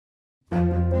My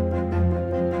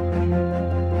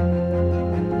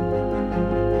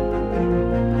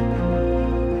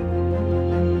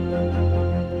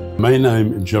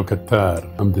name is Joe Khattar.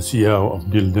 I'm the CEO of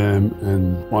Dyldam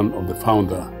and one of the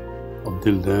founders of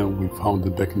Dyldam. We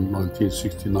founded back in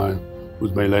 1969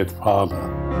 with my late father.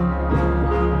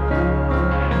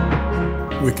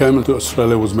 We came to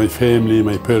Australia with my family,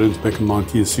 my parents, back in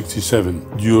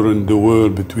 1967 during the war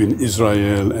between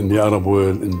Israel and the Arab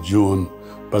world in June,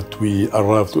 but we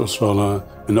arrived to Australia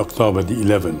in October the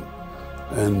 11th.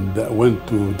 And went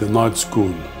to the night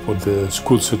school for the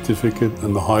school certificate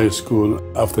and the high school.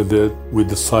 After that, we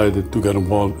decided to get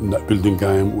involved in that building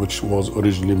game, which was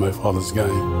originally my father's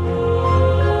game.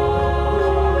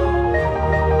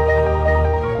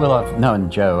 Well, I've known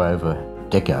Joe over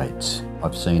decades.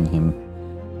 I've seen him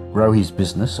grow his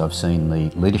business. I've seen the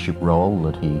leadership role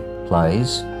that he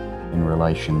plays in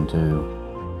relation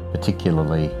to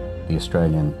particularly the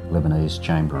Australian Lebanese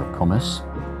Chamber of Commerce.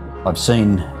 I've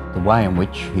seen the way in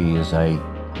which he is a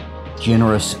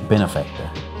generous benefactor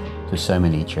to so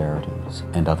many charities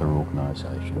and other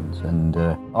organisations. And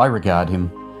I regard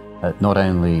him not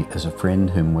only as a friend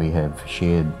whom we have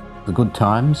shared the good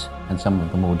times and some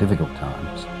of the more difficult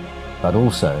times, but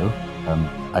also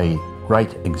a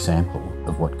great example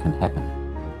of what can happen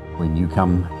when you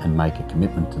come and make a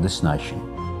commitment to this nation,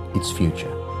 its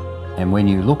future. And when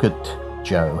you look at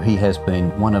Joe, he has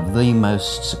been one of the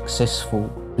most successful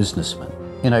businessmen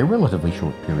in a relatively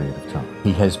short period of time.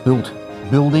 He has built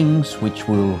buildings which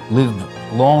will live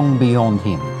long beyond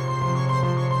him.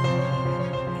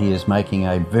 He is making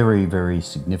a very, very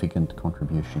significant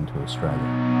contribution to Australia.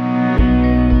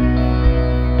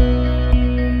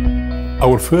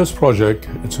 Our first project,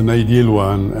 it's an ideal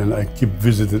one, and I keep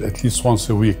visiting at least once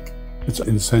a week. It's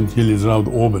in St. Helens around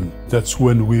Auburn. That's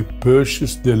when we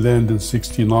purchased the land in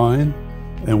 '69,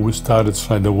 and we started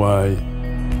straight away.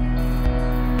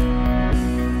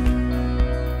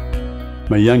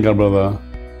 My younger brother,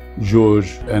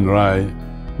 George and Ray,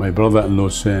 my brother-in-law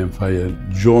Sam Fayed,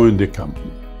 joined the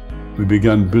company. We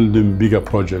began building bigger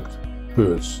projects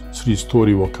first,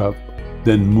 3-story walk-up,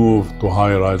 then moved to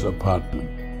high-rise apartment,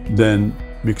 then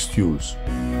mixed use.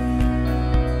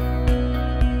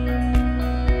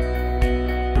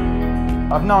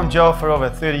 I've known Joe for over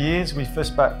 30 years. We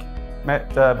first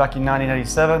met back in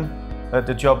 1987 at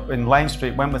the job in Lane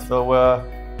Street, Wentworthville, where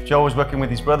Joe was working with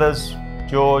his brothers,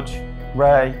 George,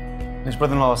 Ray, his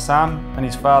brother-in-law Sam, and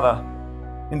his father.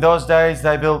 In those days,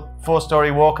 they built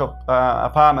 4-story walk-up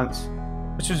apartments,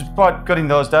 which was quite good in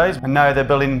those days. And now they're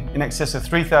building in excess of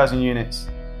 3,000 units,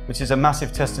 which is a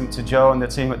massive testament to Joe and the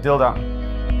team at Dyldam.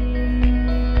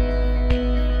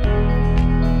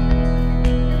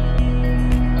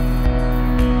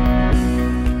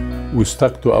 We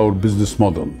stuck to our business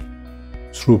model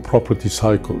through property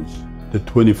cycles, the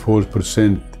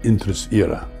 24% interest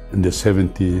era in the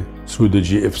 70s, through the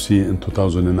GFC in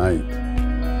 2008.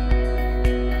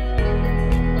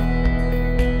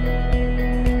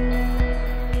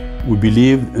 We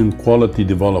believed in quality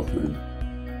development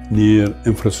near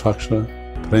infrastructure,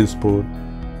 transport,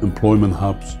 employment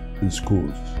hubs, and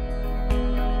schools.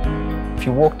 If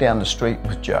you walk down the street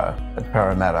with Joe at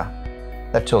Parramatta,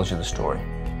 that tells you the story.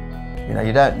 You know,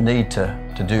 you don't need to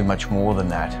do much more than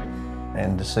that,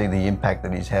 and to see the impact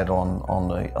that he's had on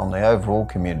the overall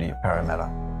community of Parramatta.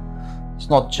 It's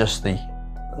not just the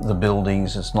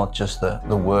buildings, it's not just the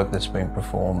work that's been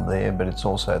performed there, but it's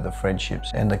also the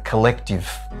friendships and the collective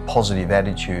positive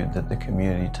attitude that the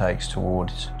community takes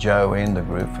towards Joe and the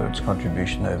group for its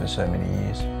contribution over so many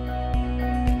years.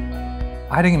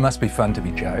 I think it must be fun to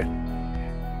be Joe.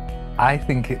 I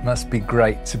think it must be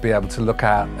great to be able to look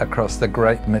out across the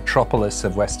great metropolis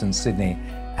of Western Sydney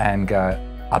and go,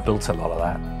 I built a lot of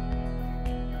that.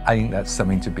 I think that's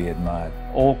something to be admired.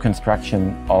 All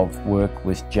construction of work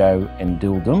with Joe and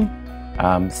Dyldam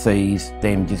sees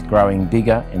them just growing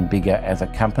bigger and bigger as a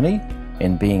company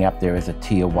and being up there as a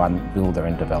Tier 1 builder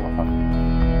and developer.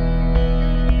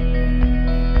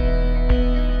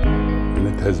 And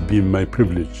it has been my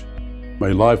privilege, my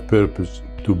life purpose,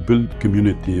 to build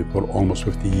community for almost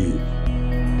 50 years.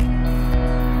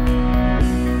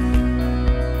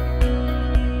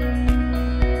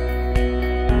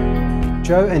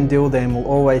 Joe and Dyldam will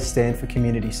always stand for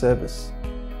community service.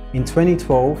 In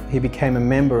 2012, he became a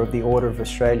member of the Order of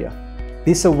Australia.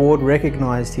 This award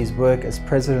recognised his work as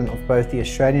president of both the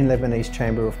Australian Lebanese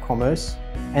Chamber of Commerce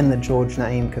and the George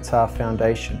Naeem Khattar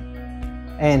Foundation,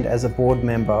 and as a board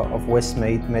member of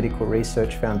Westmead Medical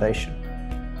Research Foundation.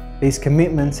 These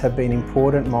commitments have been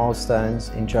important milestones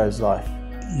in Joe's life.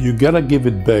 You gotta give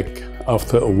it back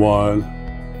after a while.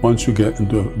 Once you get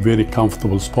into a very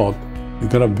comfortable spot, You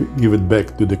gotta give it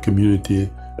back to the community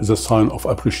as a sign of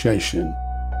appreciation.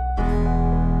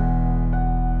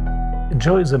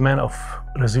 Joe is a man of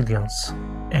resilience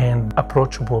and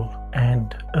approachable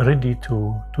and ready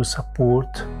to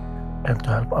support and to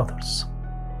help others.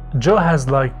 Joe has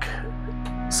like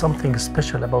something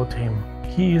special about him.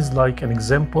 He is like an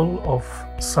example of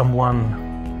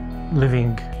someone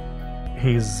living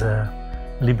his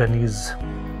Lebanese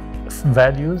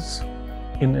values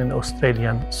in an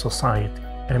Australian society,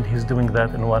 and he's doing that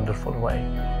in a wonderful way.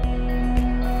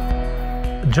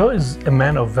 Joe is a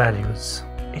man of values.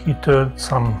 He turned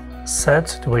some sad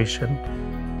situation,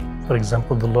 for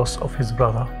example, the loss of his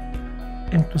brother,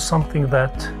 into something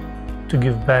that to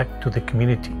give back to the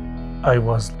community. I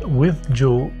was with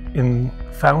Joe in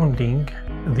founding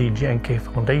the G&K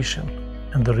Foundation,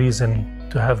 and the reason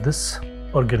to have this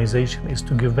organization is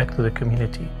to give back to the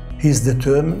community. He's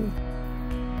determined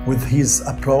with his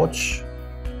approach,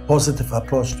 positive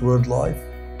approach toward life,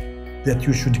 that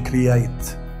you should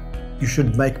create, you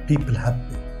should make people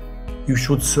happy, you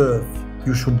should serve,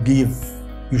 you should give,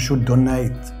 you should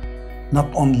donate, not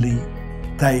only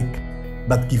take,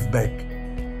 but give back.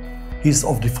 He's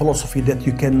of the philosophy that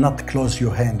you cannot close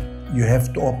your hand, you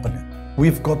have to open it.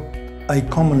 We've got a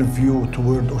common view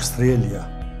toward Australia,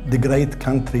 the great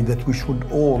country that we should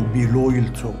all be loyal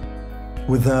to,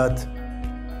 without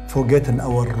forgetting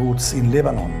our roots in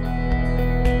Lebanon.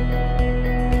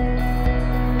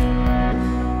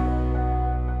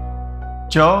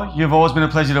 Joe, you've always been a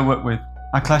pleasure to work with.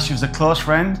 I class you as a close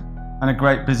friend and a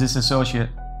great business associate.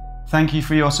 Thank you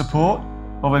for your support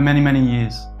over many, many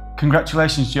years.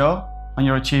 Congratulations, Joe, on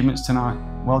your achievements tonight.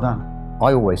 Well done.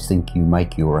 I always think you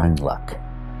make your own luck.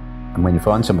 And when you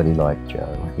find somebody like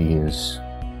Joe, he is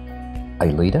a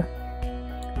leader,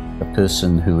 a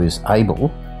person who is able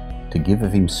to give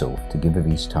of himself, to give of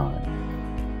his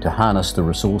time, to harness the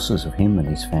resources of him and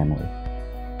his family,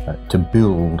 to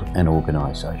build an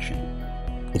organisation.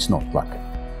 It's not luck,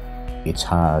 it's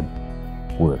hard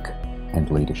work and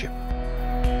leadership.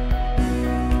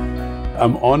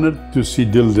 I'm honoured to see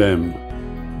Dyldam,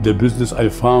 the business I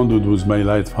founded with my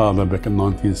late father back in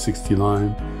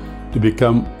 1969, to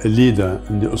become a leader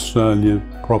in the Australian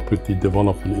property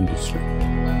development industry.